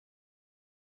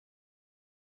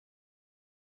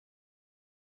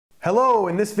Hello,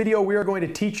 in this video we are going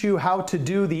to teach you how to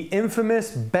do the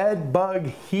infamous bed bug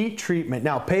heat treatment.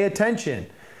 Now pay attention.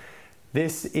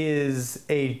 This is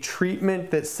a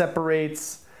treatment that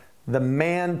separates the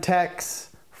man techs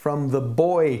from the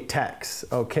boy techs,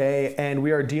 okay? And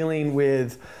we are dealing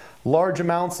with large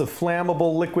amounts of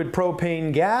flammable liquid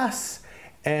propane gas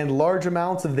and large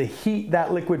amounts of the heat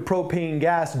that liquid propane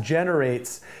gas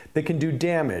generates that can do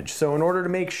damage. So in order to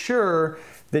make sure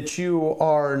that you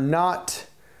are not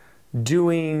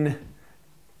doing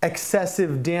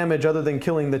excessive damage other than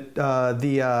killing the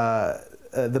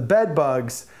bed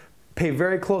bugs, pay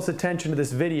very close attention to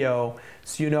this video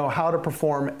so you know how to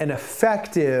perform an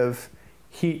effective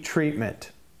heat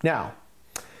treatment. Now,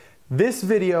 this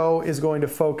video is going to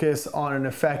focus on an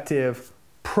effective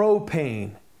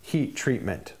propane heat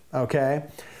treatment, okay?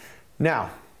 Now,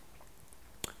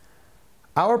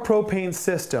 our propane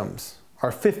systems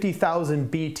are 50,000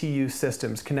 BTU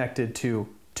systems connected to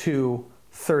two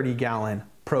 30-gallon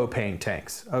propane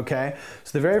tanks, okay?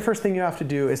 So the very first thing you have to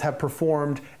do is have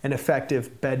performed an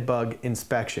effective bed bug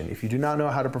inspection. If you do not know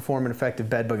how to perform an effective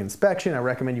bed bug inspection, I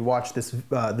recommend you watch this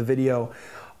the video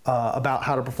about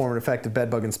how to perform an effective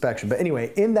bed bug inspection. But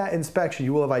anyway, in that inspection,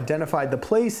 you will have identified the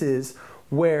places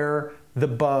where the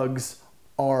bugs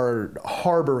are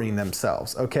harboring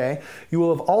themselves, okay? You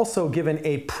will have also given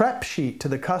a prep sheet to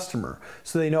the customer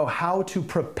so they know how to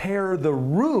prepare the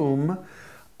room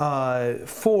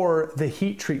for the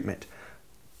heat treatment.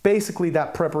 Basically,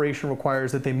 that preparation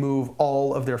requires that they move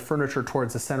all of their furniture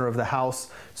towards the center of the house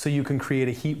so you can create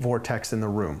a heat vortex in the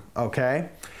room, okay?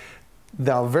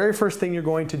 The very first thing you're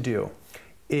going to do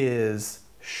is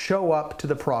show up to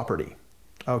the property,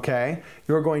 okay?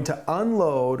 You're going to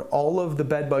unload all of the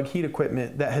bed bug heat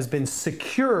equipment that has been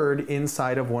secured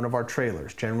inside of one of our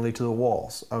trailers, generally to the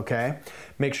walls, okay?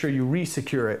 Make sure you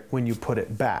re-secure it when you put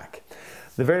it back.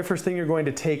 The very first thing you're going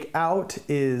to take out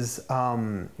is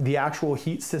the actual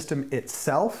heat system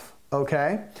itself,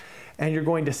 okay? And you're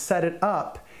going to set it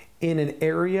up in an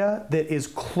area that is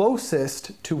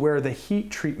closest to where the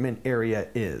heat treatment area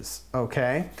is,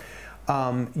 okay?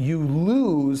 You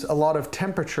lose a lot of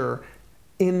temperature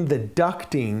in the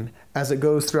ducting as it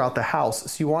goes throughout the house.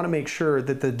 So you want to make sure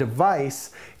that the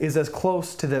device is as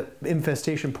close to the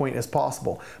infestation point as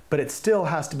possible, but it still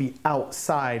has to be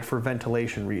outside for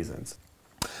ventilation reasons.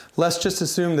 Let's just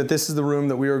assume that this is the room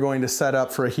that we are going to set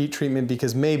up for a heat treatment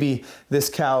because maybe this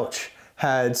couch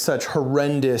had such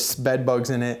horrendous bed bugs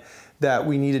in it that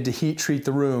we needed to heat treat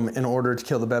the room in order to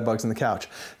kill the bed bugs in the couch.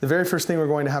 The very first thing we're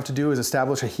going to have to do is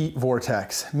establish a heat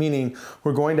vortex, meaning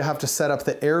we're going to have to set up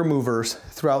the air movers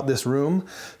throughout this room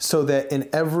so that in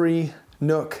every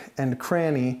nook and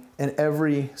cranny and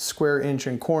every square inch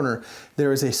and corner,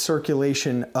 there is a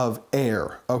circulation of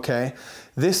air, okay?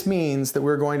 This means that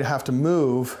we're going to have to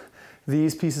move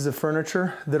these pieces of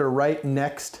furniture that are right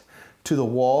next to the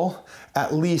wall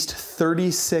at least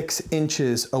 36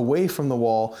 inches away from the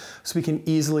wall so we can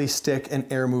easily stick an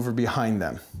air mover behind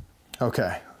them.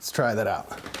 Okay, let's try that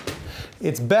out.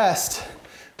 It's best,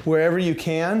 wherever you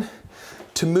can,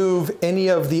 to move any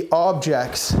of the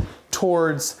objects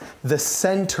towards the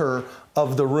center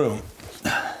of the room.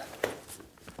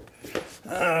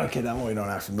 Okay, that one we don't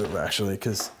have to move actually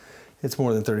because it's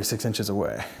more than 36 inches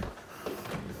away.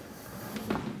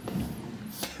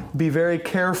 Be very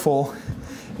careful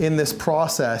in this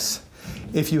process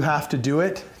if you have to do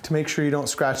it to make sure you don't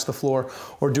scratch the floor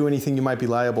or do anything you might be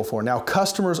liable for. Now,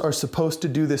 customers are supposed to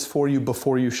do this for you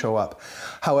before you show up.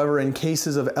 However, in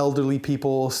cases of elderly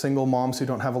people, single moms who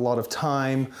don't have a lot of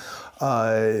time,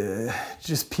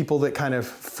 just people that kind of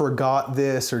forgot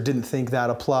this or didn't think that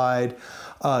applied,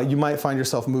 you might find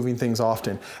yourself moving things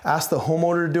often. Ask the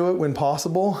homeowner to do it when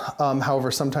possible.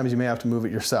 However, sometimes you may have to move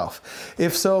it yourself.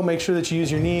 If so, make sure that you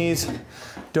use your knees,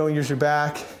 don't use your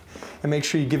back, and make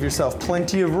sure you give yourself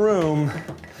plenty of room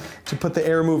to put the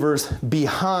air movers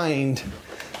behind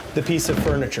the piece of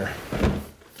furniture.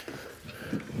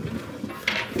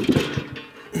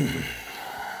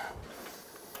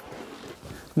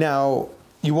 Now,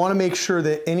 you want to make sure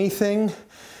that anything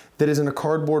that is in a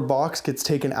cardboard box gets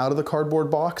taken out of the cardboard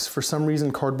box. For some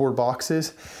reason, cardboard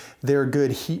boxes, they're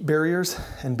good heat barriers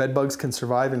and bed bugs can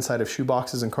survive inside of shoe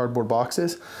boxes and cardboard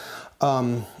boxes.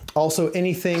 Also,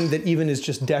 anything that even is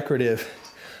just decorative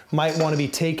might want to be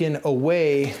taken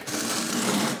away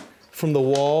from the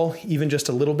wall, even just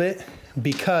a little bit,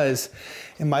 because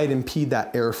it might impede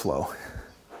that airflow.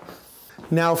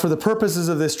 Now, for the purposes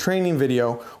of this training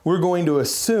video, we're going to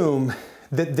assume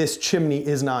that this chimney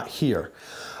is not here.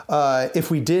 If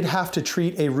we did have to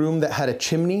treat a room that had a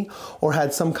chimney or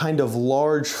had some kind of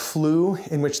large flue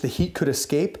in which the heat could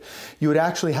escape, you would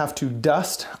actually have to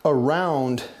dust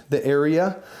around the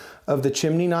area of the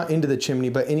chimney, not into the chimney,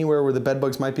 but anywhere where the bed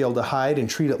bugs might be able to hide and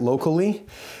treat it locally.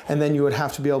 And then you would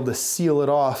have to be able to seal it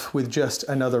off with just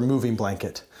another moving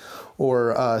blanket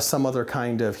or some other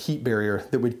kind of heat barrier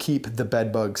that would keep the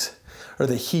bed bugs, or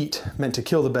the heat meant to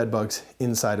kill the bed bugs,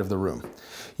 inside of the room.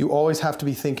 You always have to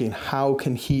be thinking, how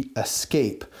can heat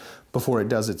escape before it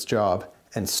does its job,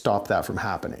 and stop that from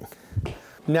happening.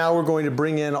 Now we're going to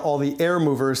bring in all the air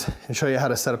movers and show you how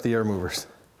to set up the air movers.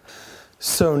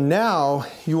 So now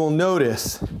you will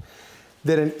notice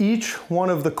that in each one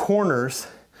of the corners,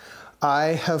 I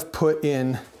have put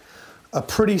in a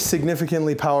pretty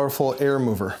significantly powerful air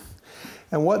mover.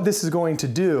 And what this is going to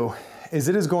do is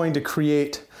it is going to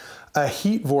create a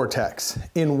heat vortex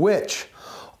in which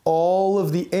all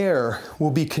of the air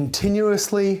will be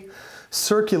continuously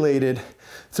circulated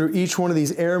through each one of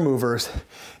these air movers.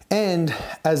 And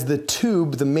as the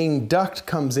tube, the main duct,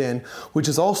 comes in, which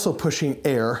is also pushing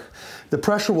air, the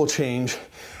pressure will change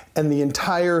and the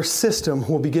entire system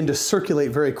will begin to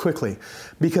circulate very quickly,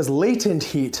 because latent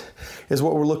heat is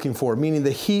what we're looking for, meaning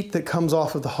the heat that comes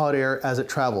off of the hot air as it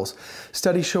travels.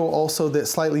 Studies show also that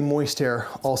slightly moist air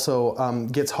also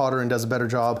gets hotter and does a better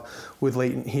job with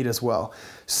latent heat as well.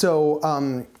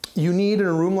 So you need, in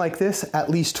a room like this, at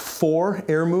least 4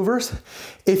 air movers.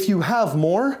 If you have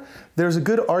more, there's a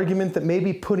good argument that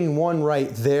maybe putting one right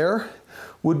there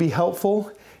would be helpful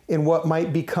in what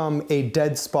might become a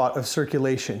dead spot of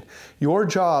circulation. Your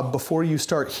job before you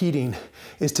start heating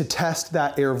is to test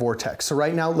that air vortex. So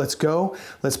right now, let's go,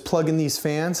 let's plug in these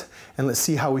fans, and let's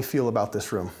see how we feel about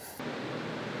this room.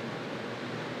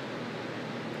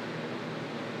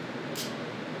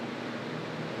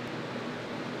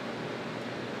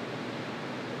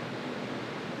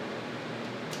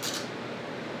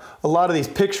 A lot of these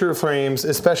picture frames,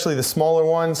 especially the smaller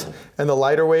ones and the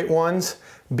lighter weight ones,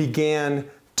 began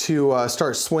to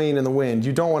start swaying in the wind.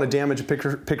 You don't want to damage a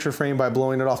picture frame by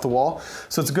blowing it off the wall.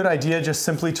 So it's a good idea just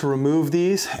simply to remove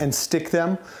these and stick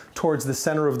them towards the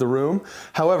center of the room.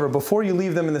 However, before you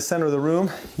leave them in the center of the room,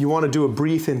 you want to do a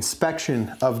brief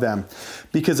inspection of them,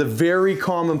 because a very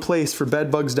common place for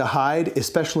bed bugs to hide,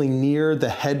 especially near the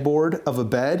headboard of a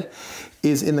bed,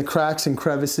 is in the cracks and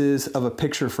crevices of a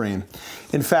picture frame.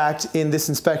 In fact, in this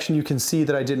inspection you can see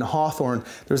that I did in Hawthorne,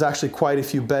 there's actually quite a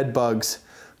few bed bugs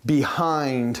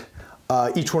behind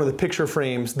each one of the picture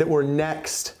frames that were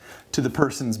next to the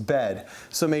person's bed.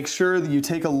 So make sure that you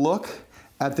take a look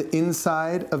at the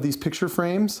inside of these picture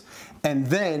frames, and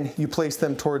then you place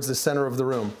them towards the center of the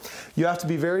room. You have to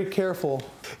be very careful.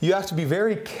 You have to be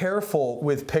very careful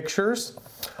with pictures.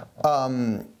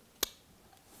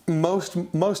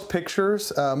 Most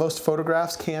pictures, most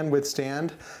photographs can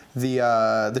withstand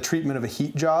the treatment of a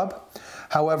heat job.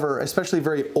 However, especially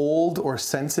very old or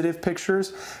sensitive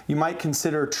pictures, you might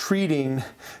consider treating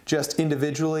just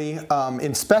individually,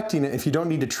 inspecting it. If you don't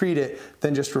need to treat it,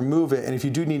 then just remove it. And if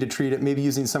you do need to treat it, maybe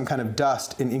using some kind of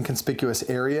dust in inconspicuous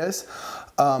areas,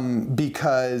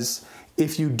 because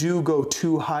if you do go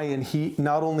too high in heat,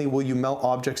 not only will you melt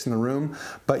objects in the room,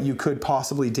 but you could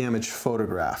possibly damage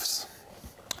photographs.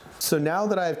 So now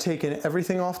that I have taken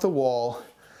everything off the wall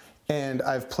and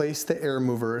I've placed the air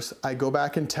movers, I go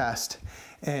back and test,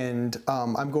 and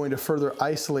I'm going to further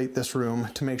isolate this room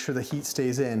to make sure the heat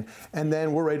stays in, and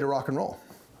then we're ready to rock and roll.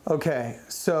 Okay,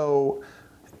 so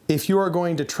if you are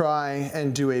going to try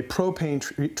and do a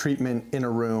propane treatment in a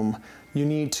room, you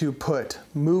need to put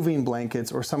moving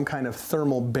blankets or some kind of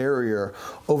thermal barrier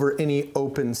over any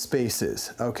open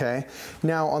spaces, okay?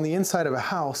 Now, on the inside of a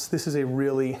house, this is a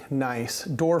really nice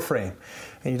door frame,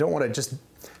 and you don't want to just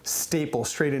staple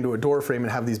straight into a door frame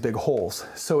and have these big holes.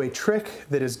 So a trick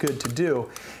that is good to do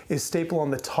is staple on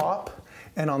the top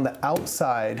and on the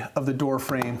outside of the door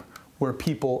frame where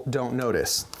people don't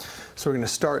notice. So we're going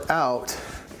to start out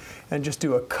and just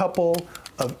do a couple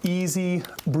of easy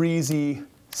breezy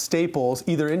staples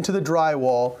either into the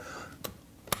drywall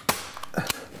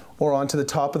or onto the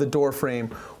top of the door frame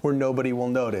where nobody will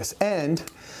notice. And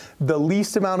the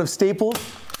least amount of staples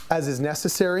as is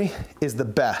necessary is the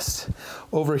best.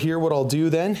 Over here, what I'll do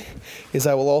then is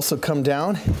I will also come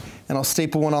down and I'll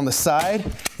staple one on the side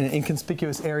in an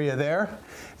inconspicuous area there,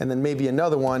 and then maybe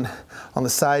another one on the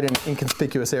side in an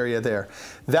inconspicuous area there.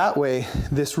 That way,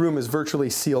 this room is virtually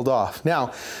sealed off.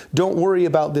 Now, don't worry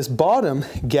about this bottom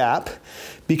gap,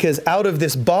 because out of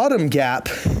this bottom gap,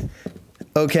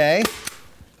 okay,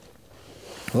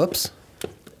 whoops,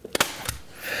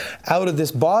 out of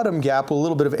this bottom gap will a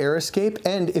little bit of air escape,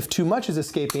 and if too much is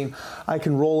escaping, I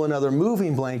can roll another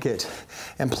moving blanket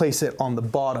and place it on the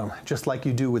bottom, just like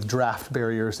you do with draft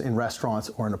barriers in restaurants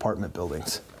or in apartment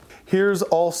buildings. Here's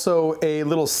also a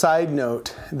little side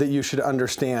note that you should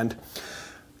understand.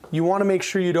 You want to make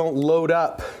sure you don't load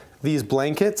up these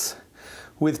blankets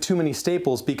with too many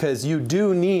staples, because you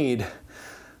do need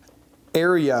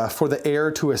area for the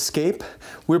air to escape.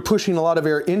 We're pushing a lot of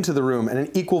air into the room, and an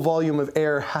equal volume of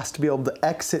air has to be able to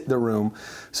exit the room.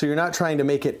 So you're not trying to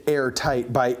make it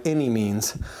airtight by any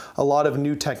means. A lot of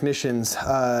new technicians,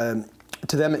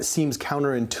 to them it seems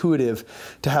counterintuitive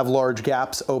to have large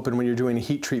gaps open when you're doing a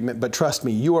heat treatment, but trust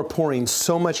me, you are pouring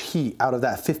so much heat out of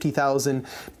that 50,000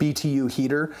 BTU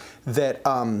heater that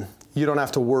you don't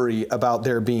have to worry about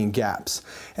there being gaps.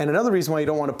 And another reason why you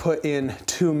don't want to put in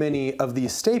too many of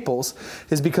these staples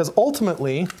is because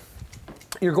ultimately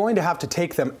you're going to have to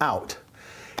take them out.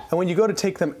 And when you go to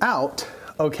take them out,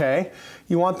 okay,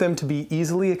 you want them to be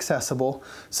easily accessible.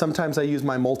 Sometimes I use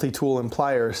my multi-tool and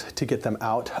pliers to get them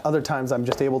out. Other times I'm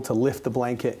just able to lift the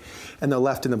blanket and they're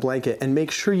left in the blanket. And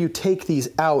make sure you take these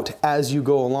out as you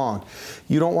go along.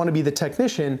 You don't want to be the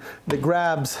technician that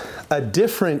grabs a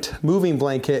different moving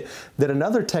blanket that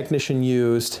another technician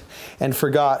used and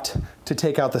forgot to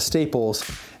take out the staples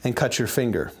and cut your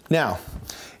finger. Now,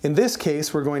 in this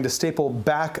case, we're going to staple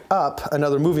back up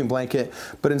another moving blanket,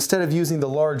 but instead of using the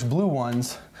large blue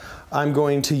ones, I'm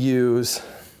going to use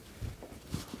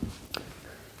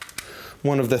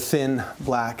one of the thin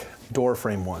black door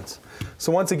frame ones.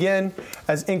 So once again,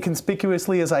 as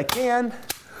inconspicuously as I can,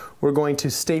 we're going to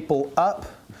staple up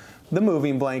the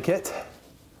moving blanket.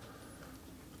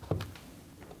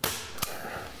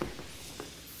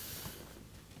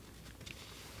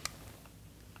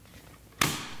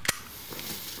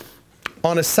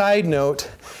 On a side note,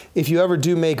 if you ever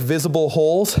do make visible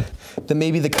holes that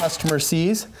maybe the customer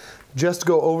sees, just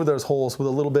go over those holes with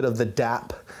a little bit of the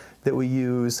DAP that we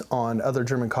use on other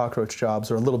German cockroach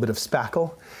jobs, or a little bit of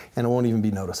spackle, and it won't even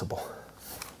be noticeable.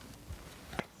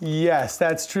 Yes,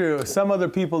 that's true. Some other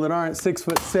people that aren't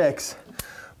 6'6"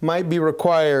 might be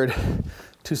required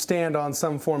to stand on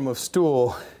some form of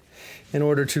stool in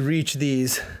order to reach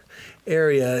these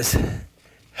areas.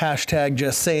 Hashtag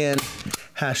just saying,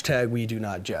 hashtag we do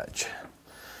not judge.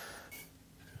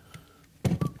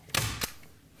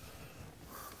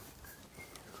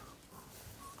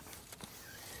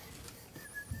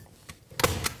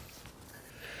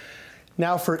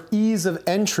 Now for ease of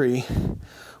entry,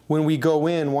 when we go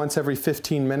in once every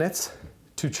 15 minutes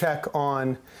to check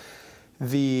on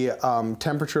the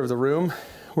temperature of the room,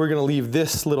 we're going to leave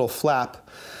this little flap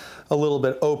a little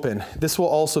bit open. This will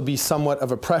also be somewhat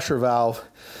of a pressure valve,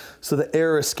 so the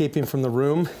air escaping from the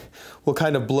room will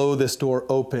kind of blow this door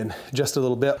open just a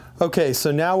little bit. Okay,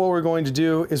 so now what we're going to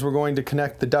do is we're going to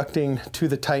connect the ducting to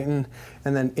the Titan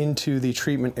and then into the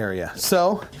treatment area.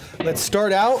 So let's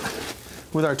start out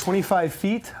with our 25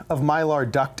 feet of Mylar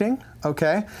ducting,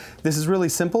 okay? This is really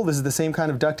simple. This is the same kind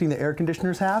of ducting that air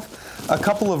conditioners have. A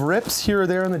couple of rips here or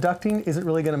there in the ducting isn't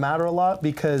really gonna matter a lot,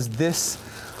 because this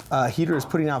heater is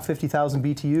putting out 50,000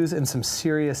 BTUs and some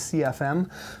serious CFM.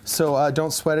 So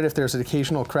don't sweat it if there's an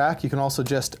occasional crack. You can also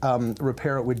just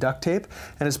repair it with duct tape,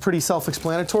 and it's pretty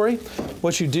self-explanatory.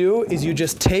 What you do is you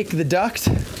just take the duct,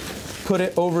 put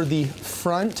it over the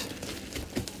front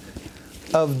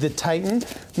of the Titan.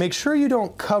 Make sure you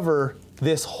don't cover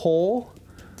this hole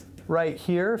right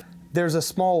here. There's a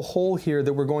small hole here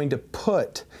that we're going to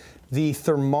put the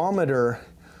thermometer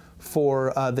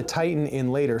for the Titan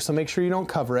in later. So make sure you don't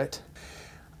cover it.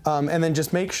 And then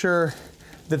just make sure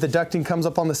that the ducting comes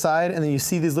up on the side, and then you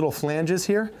see these little flanges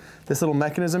here, this little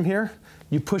mechanism here.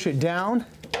 You push it down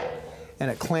and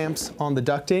it clamps on the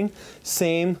ducting.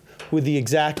 Same with the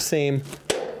exact same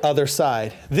other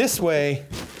side. This way,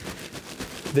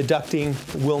 the ducting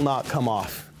will not come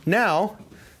off. Now,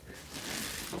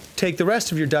 take the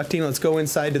rest of your ducting, let's go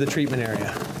inside to the treatment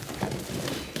area.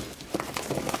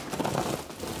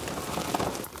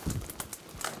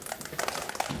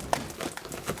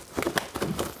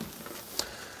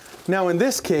 Now in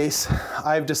this case,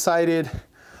 I've decided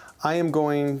I am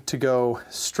going to go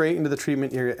straight into the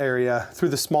treatment area through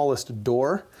the smallest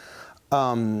door.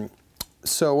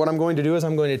 So what I'm going to do is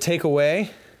I'm going to take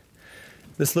away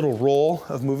this little roll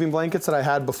of moving blankets that I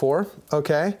had before,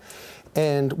 okay?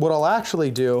 And what I'll actually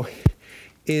do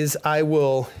is I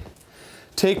will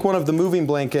take one of the moving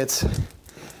blankets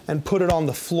and put it on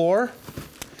the floor.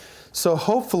 So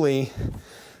hopefully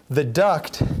the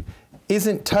duct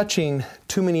isn't touching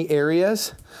too many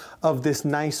areas of this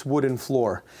nice wooden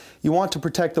floor. You want to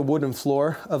protect the wooden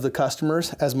floor of the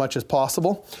customers as much as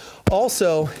possible.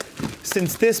 Also,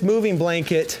 since this moving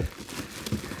blanket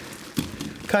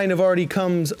kind of already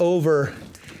comes over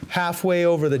halfway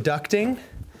over the ducting,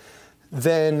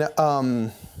 then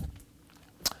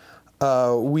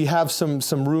we have some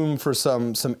room for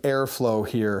some airflow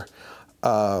here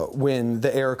when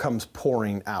the air comes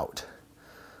pouring out.